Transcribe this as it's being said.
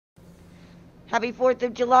Happy 4th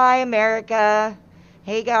of July, America.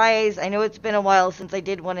 Hey guys, I know it's been a while since I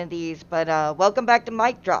did one of these, but welcome back to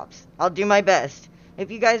Mic Drops. I'll do my best.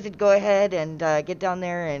 If you guys would go ahead and get down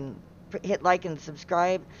there and hit like and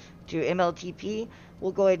subscribe to MLTP,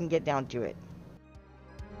 we'll go ahead and get down to it.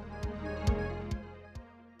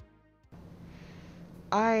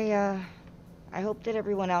 I I hope that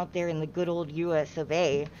everyone out there in the good old US of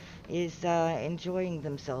A is enjoying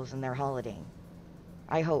themselves in their holiday.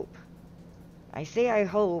 I hope. I say I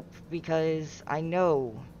hope because I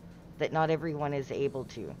know that not everyone is able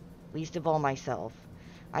to, least of all myself.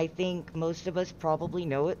 I think most of us probably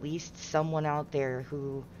know at least someone out there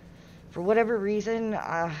who, for whatever reason,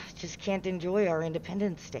 just can't enjoy our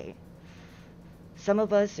Independence Day. Some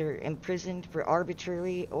of us are imprisoned for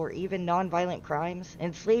arbitrary or even nonviolent crimes,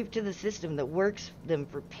 enslaved to the system that works them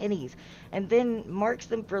for pennies and then marks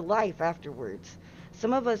them for life afterwards.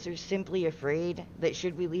 Some of us are simply afraid that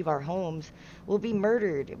should we leave our homes, we'll be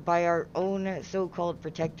murdered by our own so-called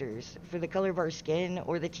protectors for the color of our skin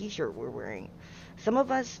or the t-shirt we're wearing. Some of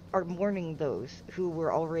us are mourning those who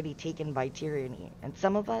were already taken by tyranny. And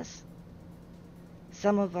some of us,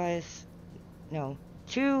 no,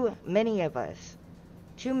 too many of us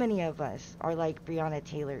are like Brianna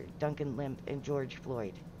Taylor, Duncan Lemp, and George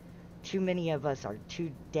Floyd. Too many of us are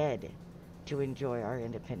too dead to enjoy our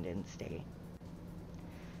Independence Day.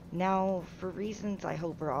 Now, for reasons I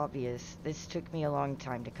hope are obvious, this took me a long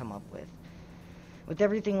time to come up with. With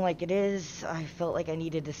everything like it is, I felt like I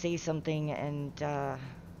needed to say something, and I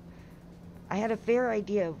had a fair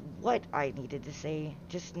idea of what I needed to say,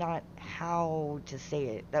 just not how to say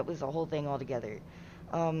it. That was the whole thing altogether.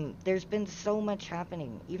 There's been so much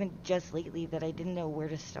happening, even just lately, that I didn't know where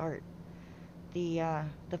to start. The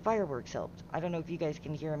fireworks helped. I don't know if you guys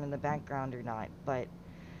can hear them in the background or not, but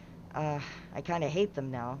I kind of hate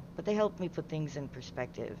them now, but they helped me put things in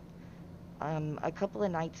perspective. A couple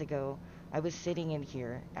of nights ago, I was sitting in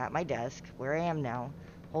here at my desk, where I am now,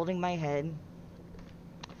 holding my head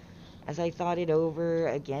as I thought it over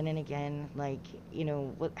again and again, like,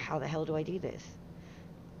 how the hell do I do this?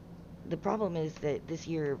 The problem is that this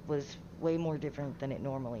year was way more different than it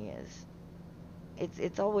normally is.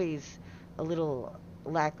 It's always a little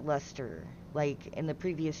lackluster. Like in the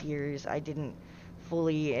previous years, I didn't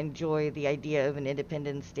fully enjoy the idea of an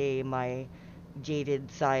Independence Day. My jaded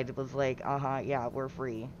side was like, yeah, we're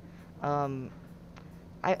free. Um,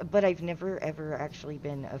 but I've never ever actually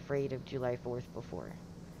been afraid of July 4th before.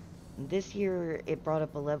 This year, it brought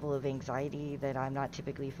up a level of anxiety that I'm not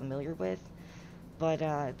typically familiar with, but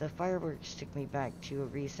the fireworks took me back to a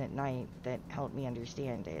recent night that helped me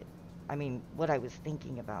understand it. I mean, what I was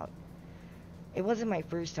thinking about. It wasn't my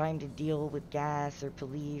first time to deal with gas or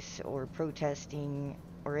police or protesting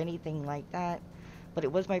or anything like that, but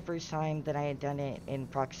it was my first time that I had done it in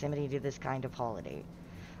proximity to this kind of holiday.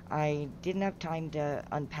 I didn't have time to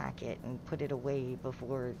unpack it and put it away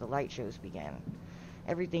before the light shows began.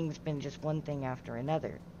 Everything's been just one thing after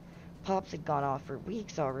another. Pops had gone off for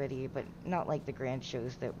weeks already, but not like the grand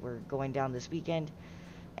shows that were going down this weekend,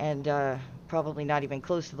 and probably not even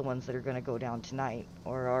close to the ones that are going to go down tonight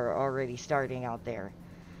or are already starting out there.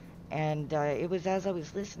 And it was as I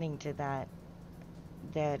was listening to that,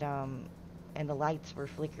 and the lights were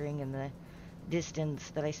flickering in the distance,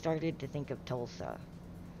 that I started to think of Tulsa.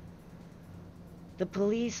 The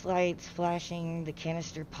police lights flashing, the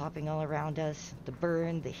canister popping all around us, the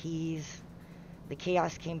burn, the heaves, the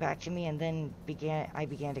chaos came back to me, and then I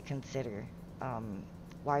began to consider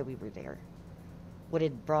why we were there, what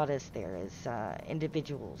had brought us there as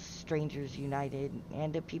individuals, strangers united,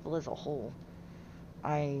 and a people as a whole.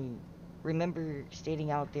 I remember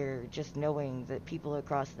standing out there just knowing that people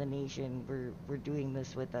across the nation were doing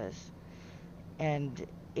this with us, and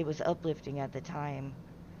it was uplifting at the time.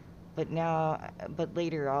 But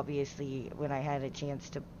later, obviously, when I had a chance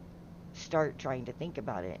to start trying to think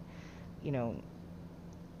about it, you know,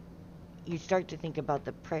 you start to think about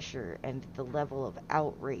the pressure and the level of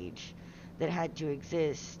outrage that had to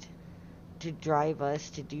exist to drive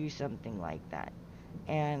us to do something like that.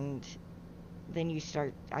 And then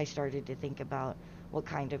I started to think about what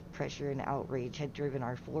kind of pressure and outrage had driven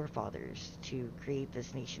our forefathers to create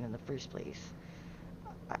this nation in the first place.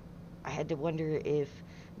 I had to wonder if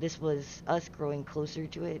this was us growing closer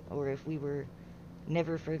to it, or if we were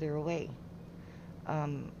never further away.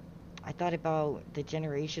 I thought about the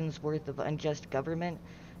generations worth of unjust government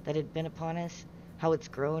that had been upon us, how it's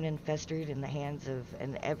grown and festered in the hands of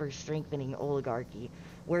an ever-strengthening oligarchy,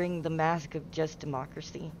 wearing the mask of just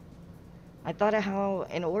democracy. I thought of how,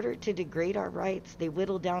 in order to degrade our rights, they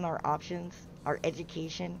whittle down our options, our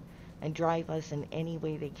education, and drive us in any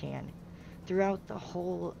way they can. Throughout the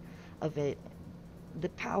whole of it,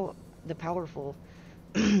 the powerful,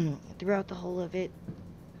 throughout the whole of it,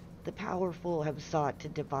 the powerful have sought to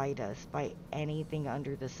divide us by anything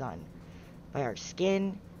under the sun, by our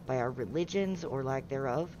skin, by our religions or lack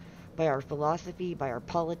thereof, by our philosophy, by our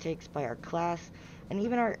politics, by our class, and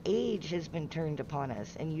even our age has been turned upon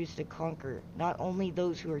us and used to conquer not only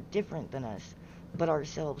those who are different than us, but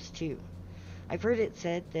ourselves too. I've heard it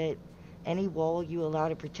said that any wall you allow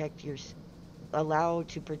to protect you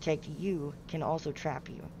can also trap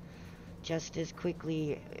you. Just as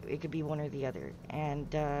quickly, it could be one or the other.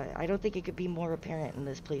 And I don't think it could be more apparent in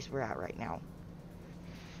this place we're at right now.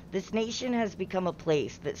 This nation has become a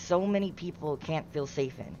place that so many people can't feel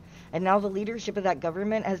safe in. And now the leadership of that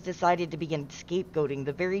government has decided to begin scapegoating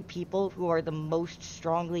the very people who are the most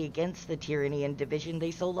strongly against the tyranny and division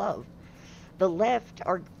they so love. The left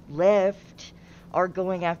are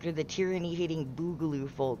going after the tyranny-hating boogaloo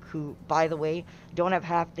folk who, by the way, don't have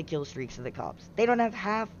half the kill streaks of the cops. They don't have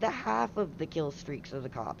half of the kill streaks of the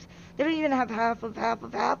cops. They don't even have half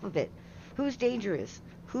of it. Who's dangerous?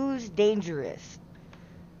 Who's dangerous?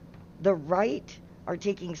 The right are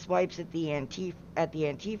taking swipes at the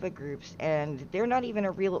Antifa groups, and they're not even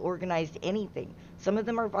a real organized anything. Some of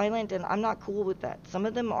them are violent, and I'm not cool with that. Some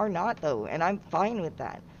of them are not, though, and I'm fine with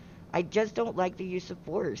that. I just don't like the use of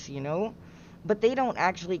force, you know? But they don't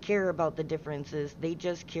actually care about the differences. They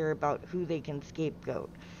just care about who they can scapegoat.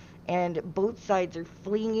 And both sides are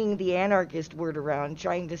flinging the anarchist word around,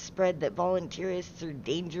 trying to spread that volunteerists are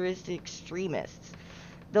dangerous extremists.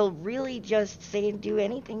 They'll really just say and do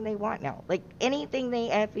anything they want now. Like, anything they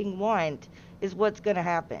effing want is what's going to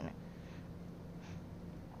happen.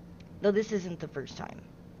 Though this isn't the first time.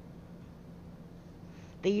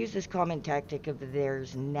 They use this common tactic of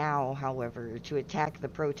theirs now, however, to attack the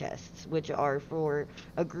protests, which are for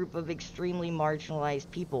a group of extremely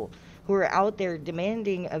marginalized people who are out there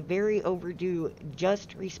demanding a very overdue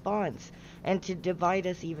just response and to divide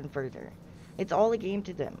us even further. It's all a game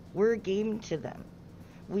to them. We're a game to them.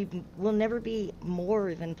 We'll never be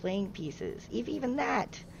more than playing pieces, even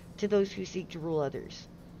that, to those who seek to rule others.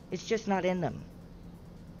 It's just not in them.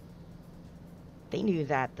 They knew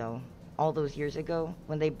that, though, all those years ago,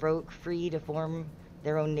 when they broke free to form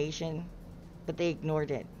their own nation, but they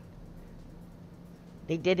ignored it.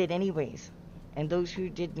 They did it anyways, and those who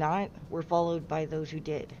did not were followed by those who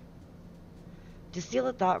did. To steal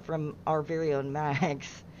a thought from our very own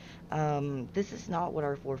Max, this is not what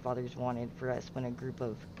our forefathers wanted for us when a group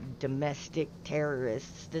of domestic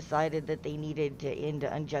terrorists decided that they needed to end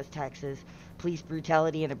unjust taxes, police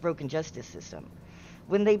brutality, and a broken justice system.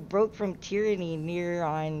 When they broke from tyranny near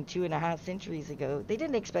on 2.5 centuries ago, they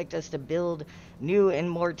didn't expect us to build new and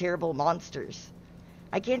more terrible monsters.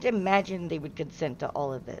 I can't imagine they would consent to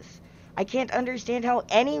all of this. I can't understand how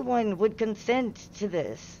anyone would consent to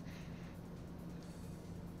this.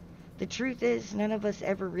 The truth is, none of us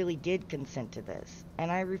ever really did consent to this,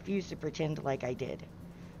 and I refuse to pretend like I did.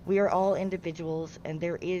 We are all individuals, and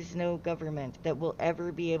there is no government that will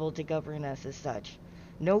ever be able to govern us as such.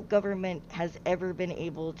 No government has ever been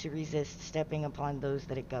able to resist stepping upon those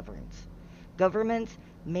that it governs. Governments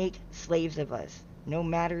make slaves of us, no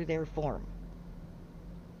matter their form.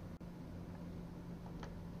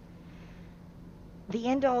 The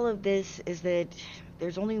end to all of this is that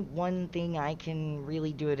there's only one thing I can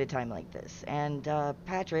really do at a time like this. And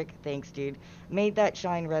Patrick, thanks dude, made that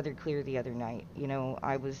shine rather clear the other night. You know,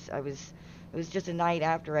 it was just a night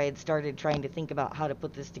after I had started trying to think about how to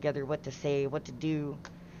put this together, what to say, what to do.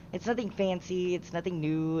 It's nothing fancy, it's nothing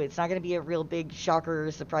new, it's not going to be a real big shocker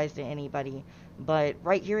or surprise to anybody. But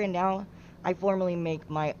right here and now, I formally make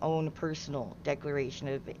my own personal declaration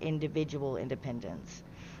of individual independence.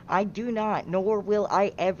 I do not, nor will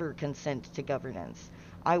I ever consent to governance.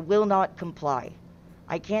 I will not comply.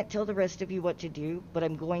 I can't tell the rest of you what to do, but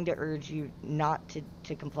I'm going to urge you not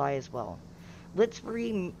to comply as well. Let's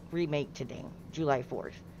remake today, July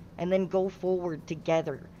 4th, and then go forward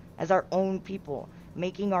together as our own people,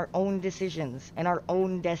 making our own decisions and our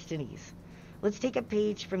own destinies. Let's take a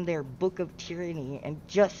page from their book of tyranny and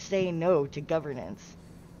just say no to governance.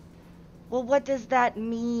 Well, what does that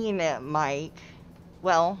mean, Mike?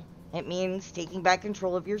 Well, it means taking back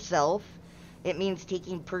control of yourself. It means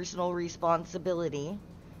taking personal responsibility.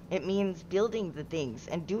 It means building the things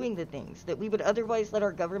and doing the things that we would otherwise let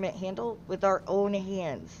our government handle with our own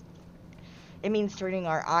hands. It means turning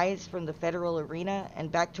our eyes from the federal arena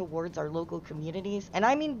and back towards our local communities. And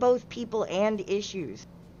I mean both people and issues.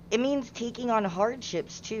 It means taking on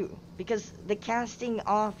hardships too, because the casting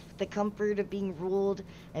off the comfort of being ruled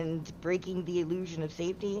and breaking the illusion of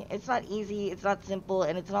safety, it's not easy, it's not simple,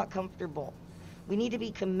 and it's not comfortable. We need to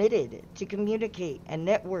be committed to communicate and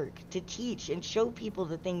network, to teach and show people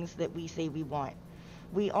the things that we say we want.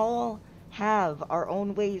 We all have our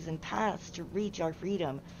own ways and paths to reach our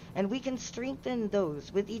freedom, and we can strengthen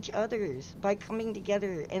those with each others by coming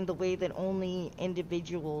together in the way that only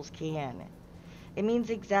individuals can. It means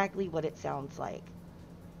exactly what it sounds like.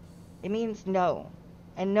 It means no.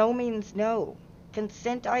 And no means no.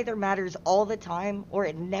 Consent either matters all the time or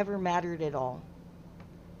it never mattered at all.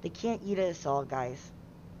 They can't eat us all, guys.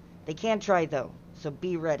 They can try, though, so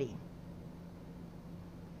be ready.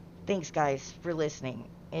 Thanks, guys, for listening.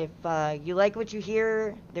 If you like what you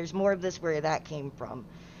hear, there's more of this where that came from.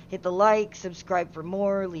 Hit the like, subscribe for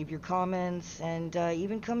more, leave your comments, and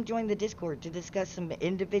even come join the Discord to discuss some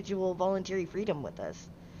individual voluntary freedom with us.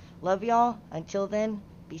 Love y'all. Until then,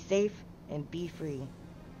 be safe and be free.